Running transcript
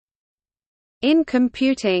In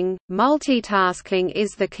computing, multitasking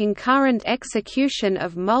is the concurrent execution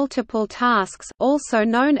of multiple tasks, also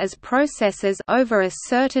known as processes, over a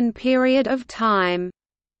certain period of time.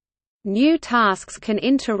 New tasks can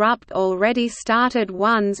interrupt already started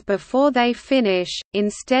ones before they finish,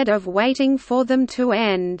 instead of waiting for them to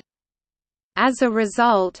end. As a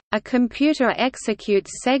result, a computer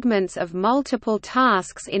executes segments of multiple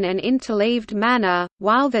tasks in an interleaved manner,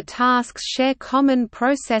 while the tasks share common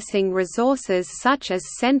processing resources such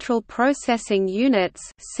as central processing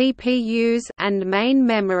units (CPUs) and main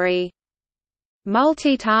memory.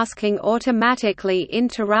 Multitasking automatically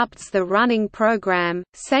interrupts the running program,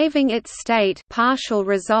 saving its state, partial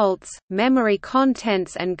results, memory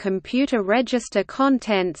contents and computer register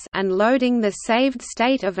contents, and loading the saved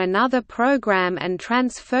state of another program and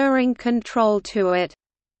transferring control to it.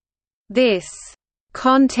 This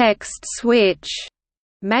context switch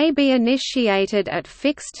may be initiated at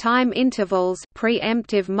fixed time intervals,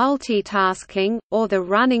 preemptive multitasking, or the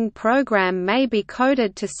running program may be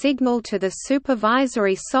coded to signal to the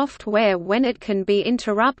supervisory software when it can be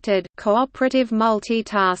interrupted, cooperative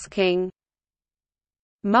multitasking.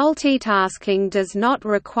 Multitasking does not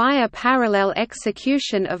require parallel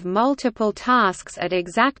execution of multiple tasks at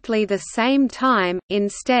exactly the same time,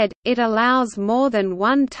 instead, it allows more than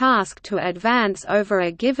one task to advance over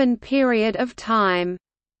a given period of time.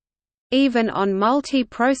 Even on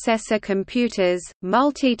multiprocessor computers,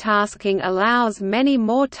 multitasking allows many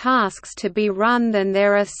more tasks to be run than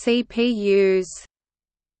there are CPUs.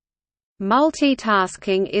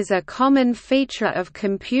 Multitasking is a common feature of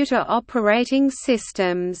computer operating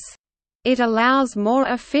systems. It allows more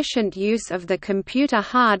efficient use of the computer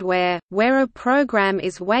hardware, where a program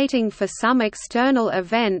is waiting for some external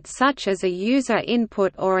event such as a user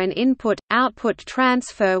input or an input-output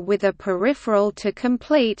transfer with a peripheral to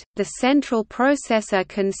complete. The central processor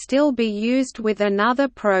can still be used with another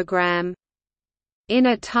program. In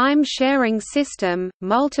a time-sharing system,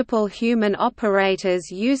 multiple human operators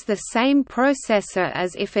use the same processor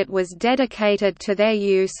as if it was dedicated to their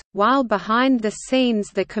use, while behind the scenes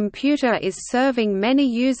the computer is serving many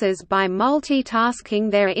users by multitasking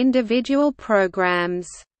their individual programs.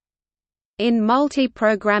 In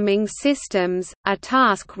multiprogramming systems, a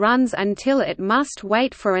task runs until it must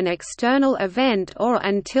wait for an external event or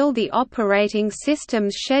until the operating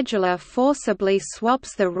system's scheduler forcibly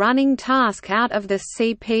swaps the running task out of the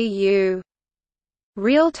CPU.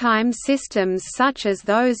 Real-time systems such as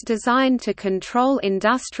those designed to control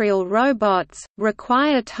industrial robots,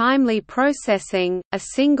 require timely processing. A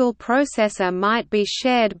single processor might be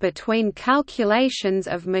shared between calculations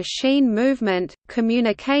of machine movement,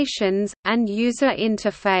 communications, and user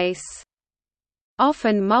interface.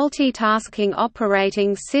 Often multitasking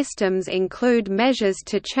operating systems include measures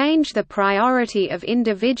to change the priority of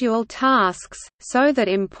individual tasks, so that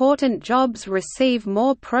important jobs receive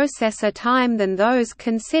more processor time than those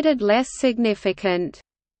considered less significant.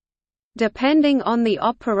 Depending on the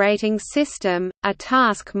operating system, a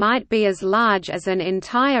task might be as large as an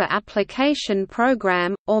entire application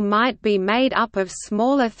program, or might be made up of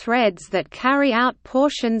smaller threads that carry out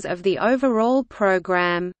portions of the overall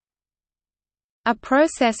program. A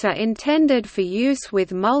processor intended for use with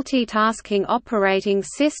multitasking operating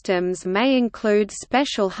systems may include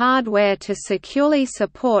special hardware to securely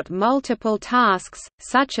support multiple tasks,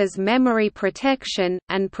 such as memory protection,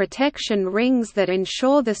 and protection rings that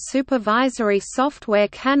ensure the supervisory software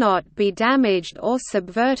cannot be damaged or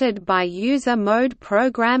subverted by user mode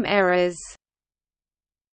program errors.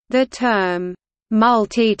 The term,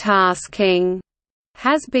 multitasking,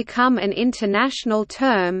 has become an international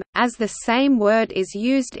term, as the same word is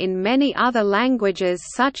used in many other languages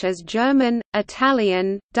such as German,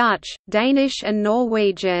 Italian, Dutch, Danish and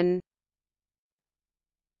Norwegian.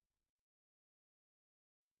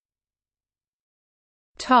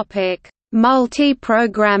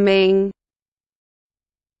 Multiprogramming.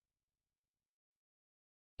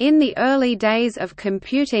 In the early days of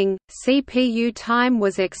computing, CPU time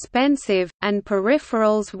was expensive, and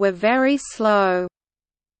peripherals were very slow.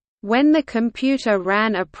 When the computer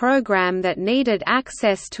ran a program that needed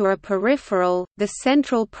access to a peripheral, the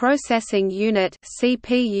central processing unit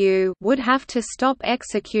 (CPU) would have to stop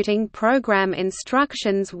executing program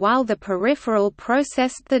instructions while the peripheral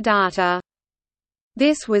processed the data.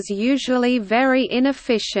 This was usually very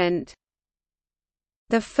inefficient.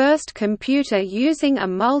 The first computer using a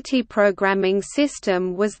multiprogramming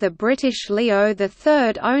system was the British Leo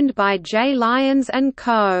III, owned by J. Lyons &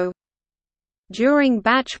 Co. During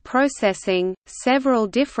batch processing, several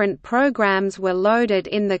different programs were loaded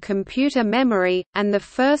in the computer memory, and the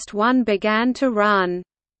first one began to run.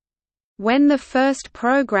 When the first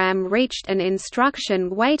program reached an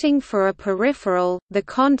instruction waiting for a peripheral, the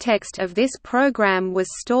context of this program was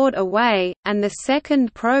stored away, and the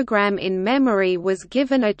second program in memory was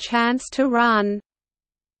given a chance to run.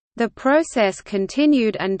 The process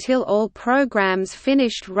continued until all programs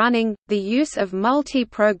finished running. The use of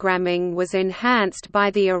multiprogramming was enhanced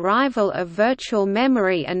by the arrival of virtual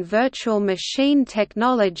memory and virtual machine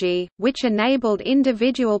technology, which enabled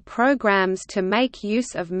individual programs to make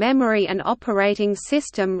use of memory and operating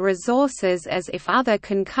system resources as if other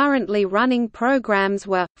concurrently running programs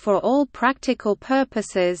were, for all practical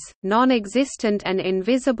purposes, non-existent and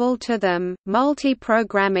invisible to them.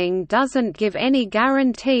 Multiprogramming doesn't give any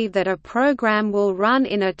guarantee that a program will run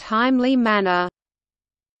in a timely manner.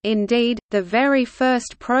 Indeed, the very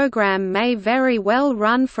first program may very well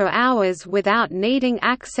run for hours without needing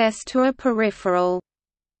access to a peripheral.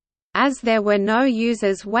 As there were no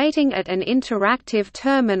users waiting at an interactive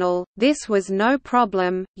terminal, this was no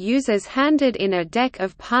problem. Users handed in a deck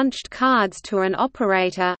of punched cards to an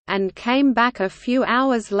operator, and came back a few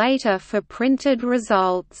hours later for printed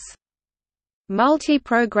results.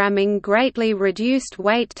 Multiprogramming greatly reduced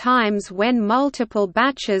wait times when multiple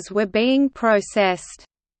batches were being processed.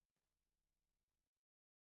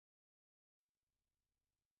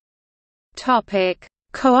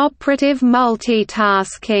 Cooperative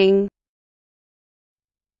multitasking.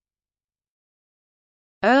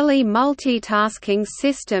 Early multitasking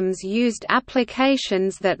systems used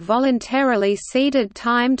applications that voluntarily ceded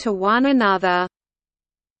time to one another.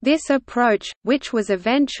 This approach, which was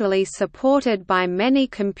eventually supported by many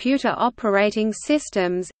computer operating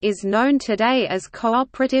systems, is known today as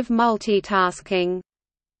cooperative multitasking.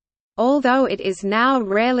 Although it is now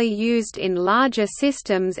rarely used in larger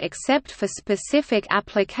systems except for specific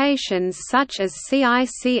applications such as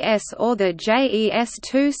CICS or the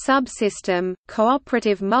JES2 subsystem,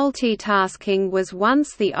 cooperative multitasking was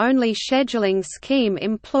once the only scheduling scheme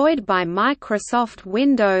employed by Microsoft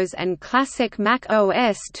Windows and classic Mac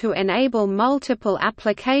OS to enable multiple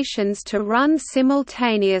applications to run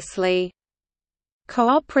simultaneously.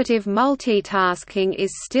 Cooperative multitasking is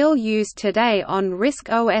still used today on RISC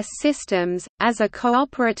OS systems, as a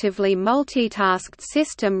cooperatively multitasked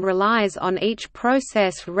system relies on each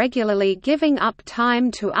process regularly giving up time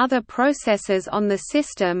to other processes on the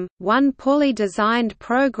system. One poorly designed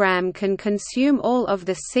program can consume all of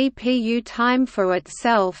the CPU time for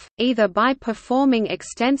itself, either by performing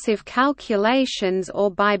extensive calculations or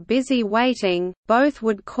by busy waiting. Both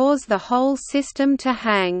would cause the whole system to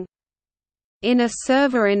hang. In a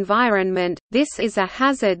server environment, this is a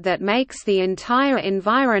hazard that makes the entire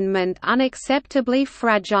environment unacceptably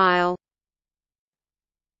fragile.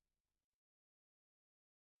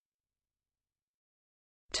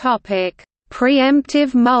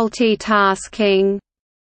 Preemptive multitasking.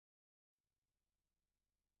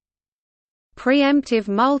 Preemptive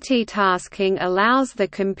multitasking allows the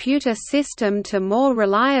computer system to more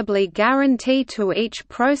reliably guarantee to each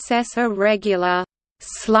process a regular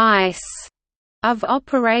slice of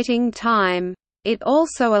operating time. It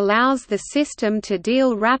also allows the system to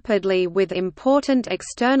deal rapidly with important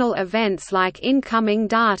external events like incoming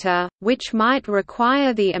data, which might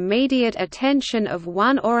require the immediate attention of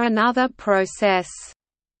one or another process.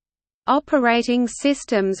 Operating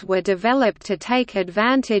systems were developed to take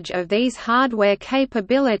advantage of these hardware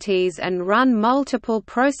capabilities and run multiple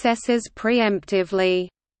processes preemptively.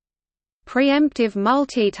 Preemptive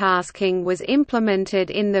multitasking was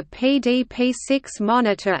implemented in the PDP-6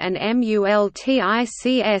 monitor and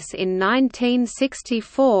MULTICS in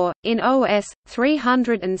 1964, in OS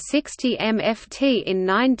 360 MFT in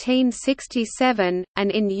 1967,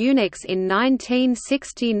 and in Unix in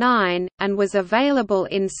 1969, and was available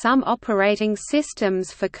in some operating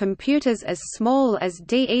systems for computers as small as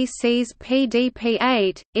DEC's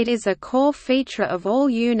PDP-8. It is a core feature of all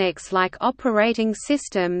Unix-like operating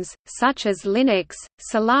systems, such as Linux,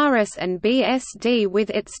 Solaris and BSD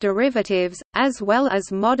with its derivatives, as well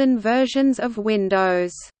as modern versions of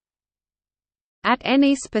Windows. At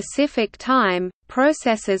any specific time,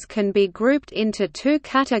 processes can be grouped into two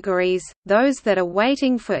categories, those that are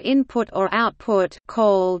waiting for input or output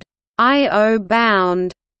called I/O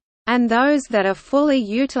bound, and those that are fully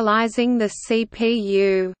utilizing the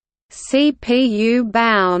CPU, CPU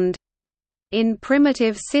bound. In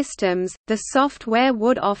primitive systems, the software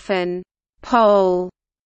would often poll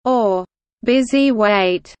or busy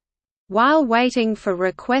wait while waiting for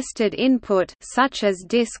requested input such as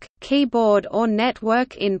disk, keyboard or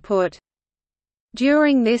network input.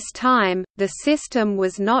 During this time, the system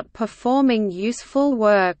was not performing useful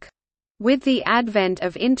work. With the advent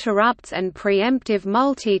of interrupts and preemptive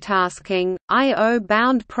multitasking,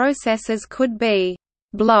 I/O-bound processes could be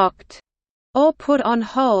 «blocked» or put on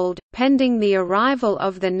hold, pending the arrival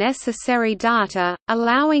of the necessary data,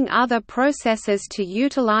 allowing other processes to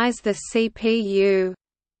utilize the CPU.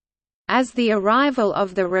 As the arrival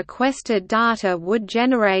of the requested data would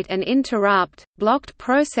generate an interrupt, blocked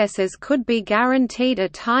processes could be guaranteed a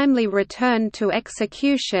timely return to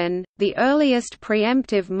execution. The earliest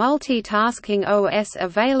preemptive multitasking OS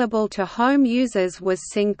available to home users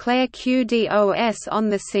was Sinclair QD-OS on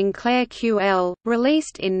the Sinclair QL,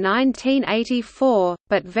 released in 1984,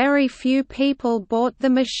 but very few people bought the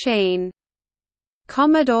machine.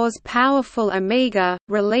 Commodore's powerful Amiga,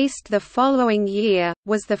 released the following year,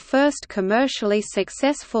 was the first commercially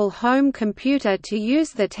successful home computer to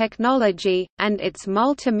use the technology, and its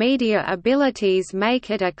multimedia abilities make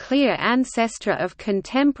it a clear ancestor of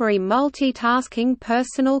contemporary multitasking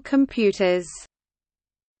personal computers.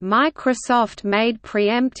 Microsoft made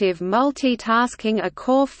preemptive multitasking a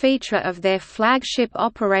core feature of their flagship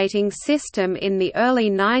operating system in the early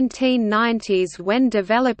 1990s when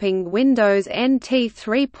developing Windows NT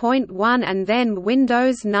 3.1 and then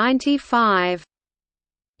Windows 95.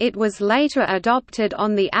 It was later adopted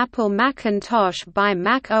on the Apple Macintosh by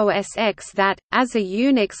Mac OS X that, as a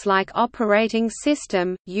Unix-like operating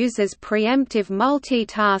system, uses preemptive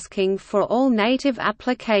multitasking for all native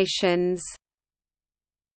applications.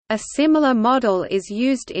 A similar model is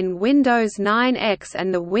used in Windows 9X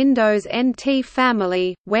and the Windows NT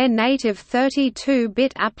family, where native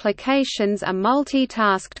 32-bit applications are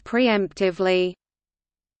multitasked preemptively.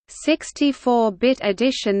 64-bit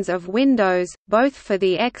editions of Windows, both for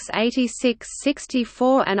the x86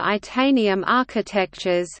 64 and Itanium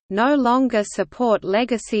architectures, no longer support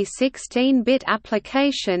legacy 16-bit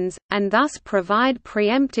applications, and thus provide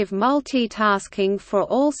preemptive multitasking for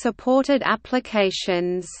all supported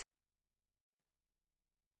applications.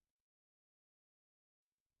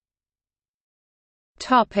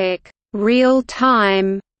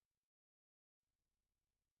 Real-time.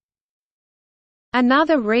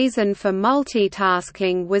 Another reason for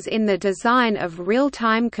multitasking was in the design of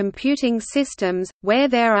real-time computing systems, where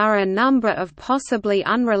there are a number of possibly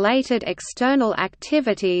unrelated external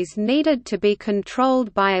activities needed to be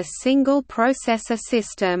controlled by a single processor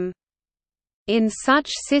system. In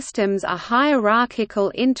such systems, a hierarchical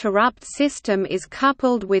interrupt system is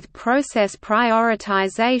coupled with process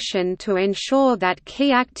prioritization to ensure that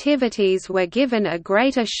key activities were given a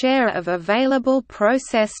greater share of available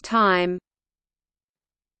process time.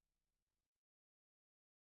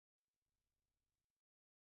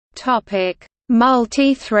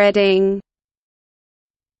 Multithreading.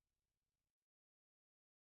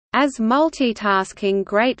 As multitasking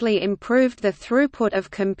greatly improved the throughput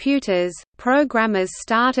of computers, programmers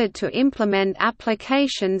started to implement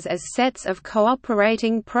applications as sets of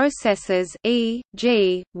cooperating processes,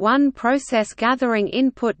 e.g., one process gathering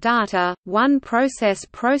input data, one process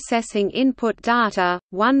processing input data,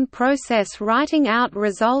 one process writing out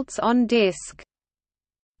results on disk.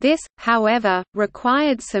 This, however,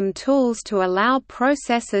 required some tools to allow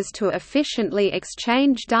processes to efficiently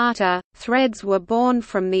exchange data. Threads were born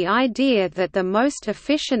from the idea that the most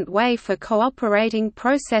efficient way for cooperating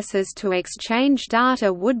processes to exchange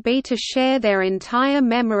data would be to share their entire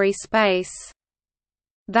memory space.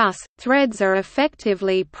 Thus, threads are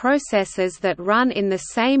effectively processes that run in the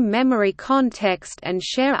same memory context and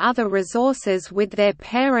share other resources with their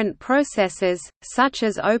parent processes, such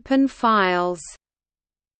as open files.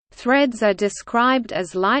 Threads are described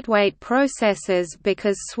as lightweight processes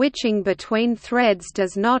because switching between threads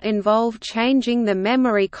does not involve changing the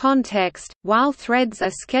memory context. While threads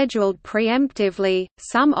are scheduled preemptively,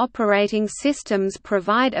 some operating systems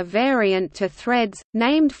provide a variant to threads,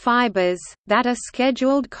 named fibers, that are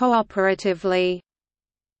scheduled cooperatively.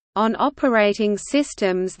 On operating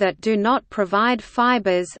systems that do not provide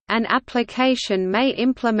fibers, an application may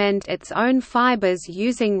implement its own fibers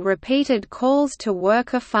using repeated calls to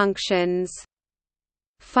worker functions.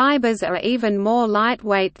 Fibers are even more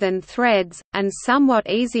lightweight than threads, and somewhat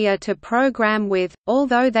easier to program with,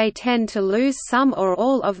 although they tend to lose some or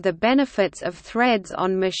all of the benefits of threads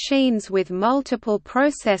on machines with multiple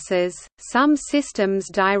processors. Some systems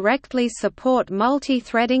directly support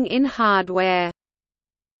multithreading in hardware.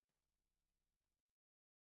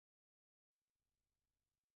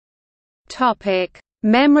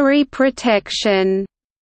 Memory protection.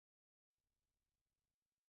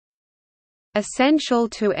 Essential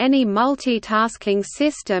to any multitasking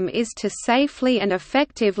system is to safely and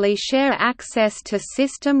effectively share access to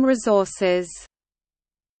system resources.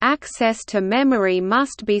 Access to memory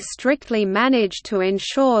must be strictly managed to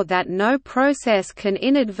ensure that no process can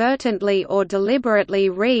inadvertently or deliberately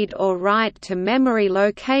read or write to memory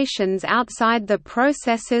locations outside the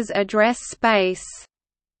process's address space.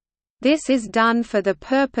 This is done for the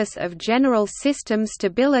purpose of general system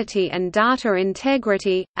stability and data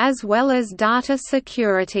integrity, as well as data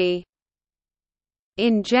security.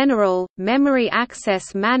 In general, memory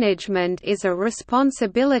access management is a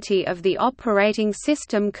responsibility of the operating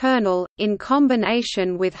system kernel, in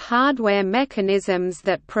combination with hardware mechanisms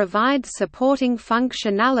that provide supporting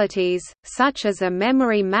functionalities, such as a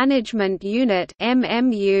Memory Management Unit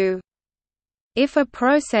 (MMU). If a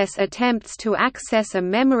process attempts to access a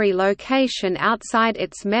memory location outside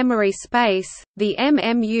its memory space, the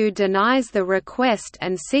MMU denies the request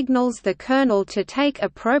and signals the kernel to take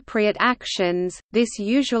appropriate actions. This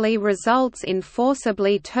usually results in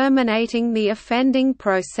forcibly terminating the offending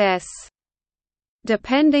process.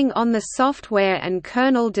 Depending on the software and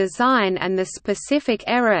kernel design and the specific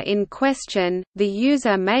error in question, the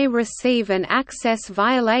user may receive an access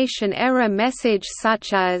violation error message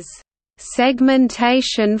such as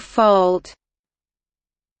segmentation fault.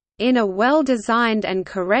 In a well-designed and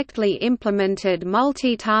correctly implemented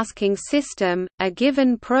multitasking system, a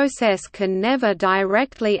given process can never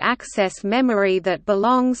directly access memory that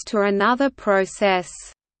belongs to another process.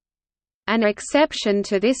 An exception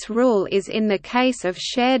to this rule is in the case of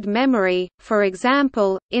shared memory, for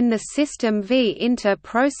example, in the System V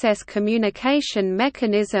inter-process communication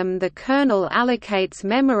mechanism the kernel allocates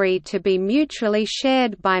memory to be mutually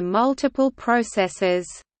shared by multiple processes.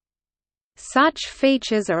 Such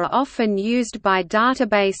features are often used by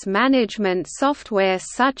database management software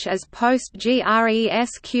such as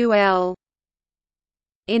PostgreSQL.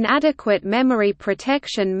 Inadequate memory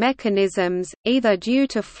protection mechanisms, either due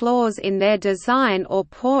to flaws in their design or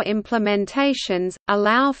poor implementations,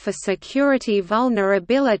 allow for security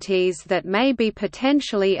vulnerabilities that may be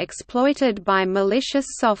potentially exploited by malicious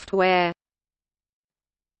software.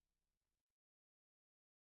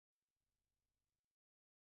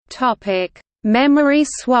 Memory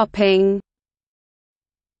swapping.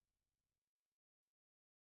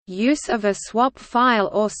 Use of a swap file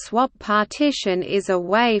or swap partition is a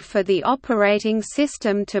way for the operating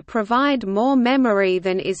system to provide more memory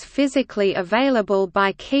than is physically available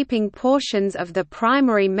by keeping portions of the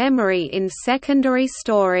primary memory in secondary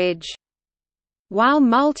storage. While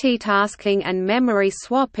multitasking and memory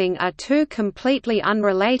swapping are two completely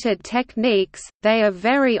unrelated techniques, they are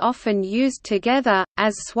very often used together,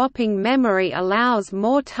 as swapping memory allows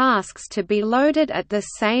more tasks to be loaded at the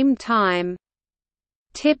same time.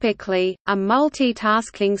 Typically, a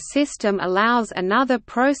multitasking system allows another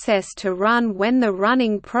process to run when the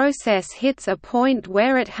running process hits a point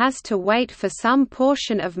where it has to wait for some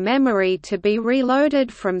portion of memory to be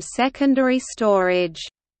reloaded from secondary storage.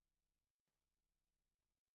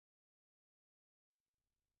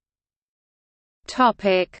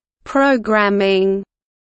 Programming.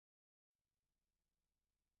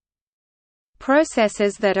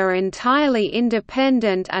 Processes that are entirely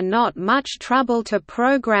independent are not much trouble to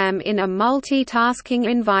program in a multitasking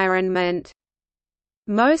environment.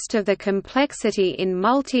 Most of the complexity in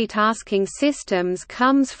multitasking systems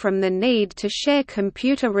comes from the need to share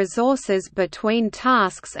computer resources between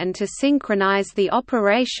tasks and to synchronize the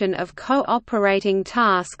operation of cooperating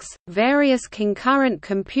tasks. Various concurrent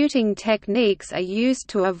computing techniques are used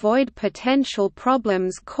to avoid potential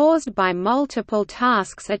problems caused by multiple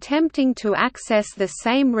tasks attempting to access the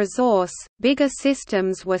same resource. Bigger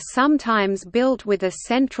systems were sometimes built with a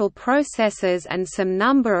central processors and some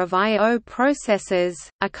number of I/O processors,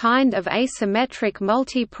 a kind of asymmetric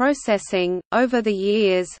multiprocessing. Over the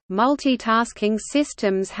years, multitasking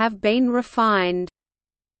systems have been refined.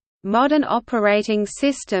 Modern operating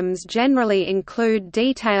systems generally include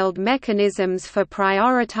detailed mechanisms for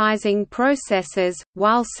prioritizing processes,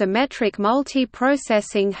 while symmetric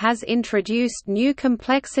multiprocessing has introduced new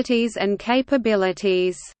complexities and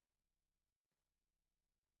capabilities.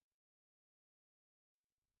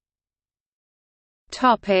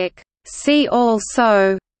 See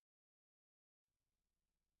also: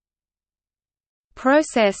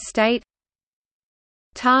 process state,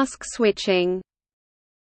 task switching.